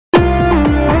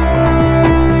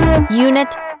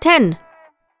Unit 10.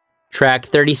 Track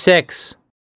 36.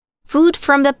 Food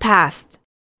from the past.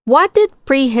 What did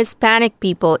pre-Hispanic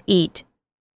people eat?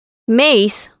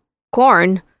 Maize,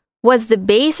 corn, was the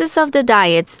basis of the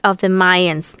diets of the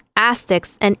Mayans,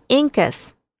 Aztecs, and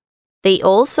Incas. They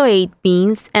also ate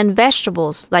beans and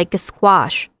vegetables like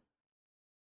squash.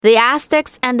 The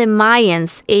Aztecs and the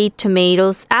Mayans ate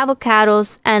tomatoes,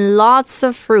 avocados, and lots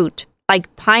of fruit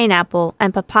like pineapple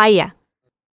and papaya.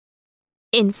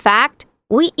 In fact,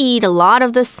 we eat a lot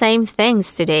of the same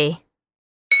things today.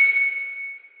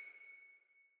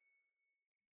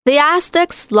 The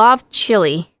Aztecs loved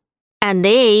chili, and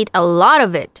they ate a lot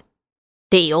of it.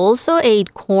 They also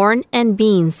ate corn and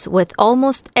beans with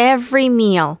almost every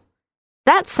meal.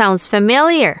 That sounds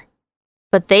familiar.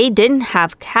 But they didn't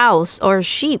have cows or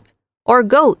sheep or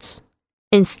goats.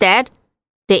 Instead,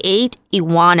 they ate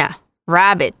iguana,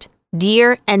 rabbit,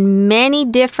 deer, and many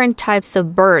different types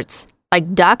of birds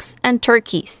like ducks and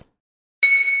turkeys.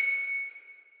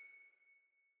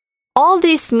 All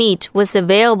this meat was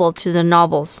available to the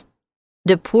nobles.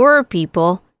 The poorer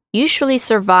people usually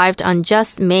survived on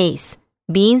just maize,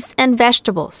 beans, and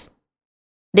vegetables.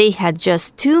 They had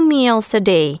just 2 meals a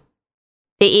day.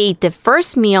 They ate the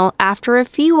first meal after a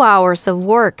few hours of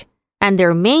work and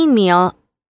their main meal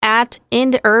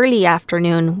in the early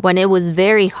afternoon when it was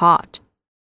very hot.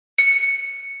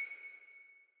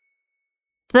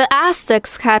 The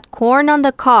Aztecs had corn on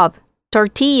the cob,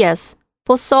 tortillas,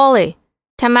 pozole,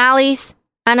 tamales,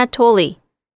 and atole,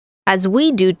 as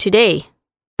we do today,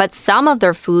 but some of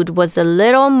their food was a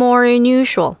little more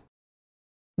unusual.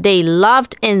 They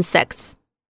loved insects.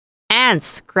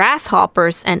 Ants,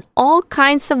 grasshoppers, and all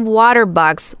kinds of water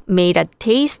bugs made a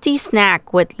tasty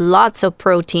snack with lots of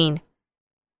protein.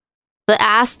 The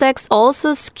Aztecs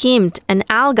also skimmed an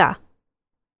alga,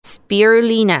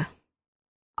 spirulina,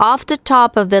 off the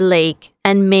top of the lake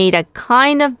and made a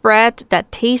kind of bread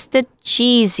that tasted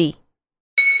cheesy.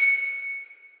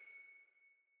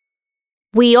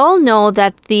 We all know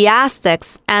that the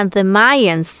Aztecs and the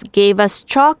Mayans gave us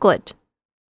chocolate.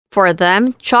 For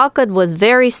them, chocolate was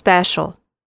very special.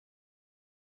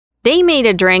 They made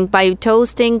a drink by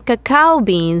toasting cacao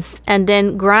beans and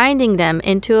then grinding them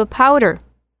into a powder.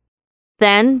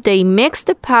 Then they mixed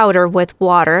the powder with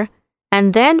water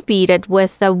and then beat it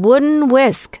with a wooden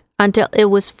whisk until it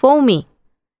was foamy.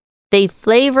 They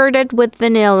flavored it with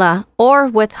vanilla or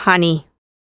with honey.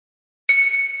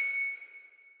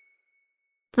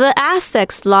 The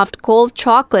Aztecs loved cold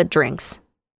chocolate drinks.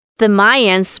 The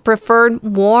Mayans preferred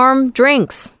warm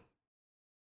drinks.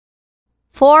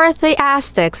 For the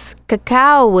Aztecs,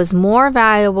 cacao was more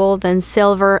valuable than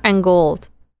silver and gold.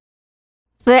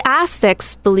 The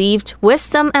Aztecs believed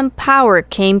wisdom and power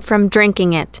came from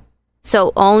drinking it,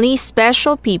 so only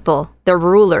special people, the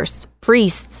rulers,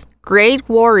 priests, great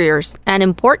warriors, and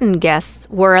important guests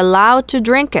were allowed to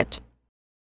drink it.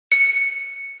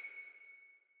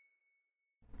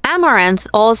 Amaranth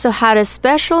also had a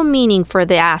special meaning for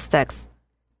the Aztecs.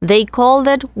 They called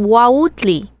it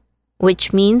huautli,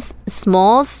 which means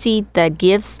small seed that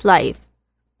gives life.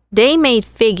 They made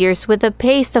figures with a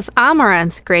paste of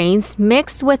amaranth grains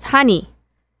mixed with honey.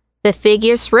 The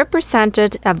figures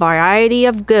represented a variety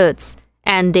of goods,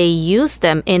 and they used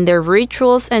them in their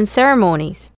rituals and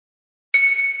ceremonies.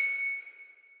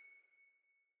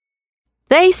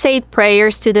 They said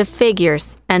prayers to the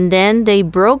figures, and then they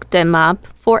broke them up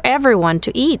for everyone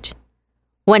to eat.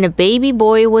 When a baby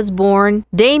boy was born,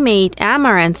 they made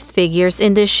amaranth figures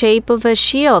in the shape of a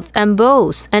shield and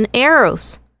bows and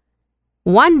arrows.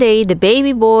 One day the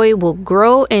baby boy will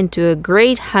grow into a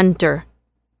great hunter.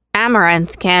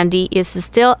 Amaranth candy is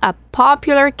still a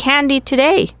popular candy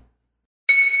today.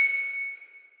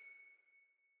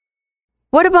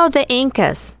 What about the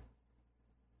Incas?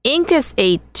 Incas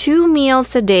ate 2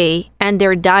 meals a day and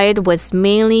their diet was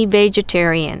mainly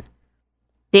vegetarian.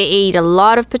 They ate a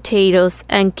lot of potatoes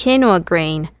and quinoa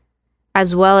grain,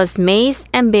 as well as maize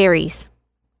and berries.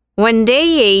 When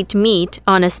they ate meat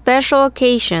on special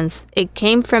occasions, it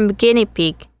came from guinea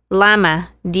pig, llama,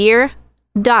 deer,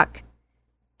 duck.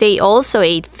 They also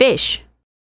ate fish.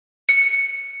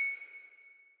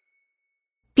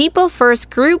 People first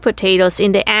grew potatoes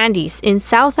in the Andes in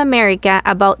South America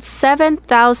about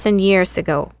 7,000 years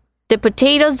ago. The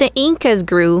potatoes the Incas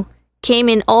grew came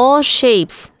in all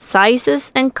shapes,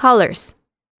 sizes, and colors.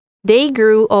 They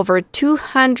grew over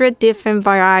 200 different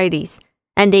varieties,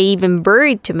 and they even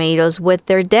buried tomatoes with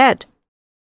their dead.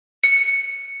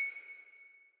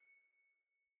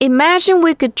 Imagine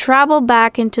we could travel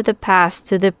back into the past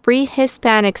to the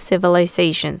pre-Hispanic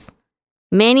civilizations.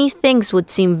 Many things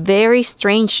would seem very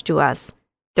strange to us,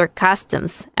 their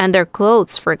customs and their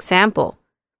clothes, for example.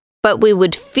 but we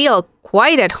would feel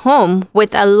quite at home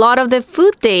with a lot of the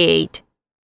food they ate.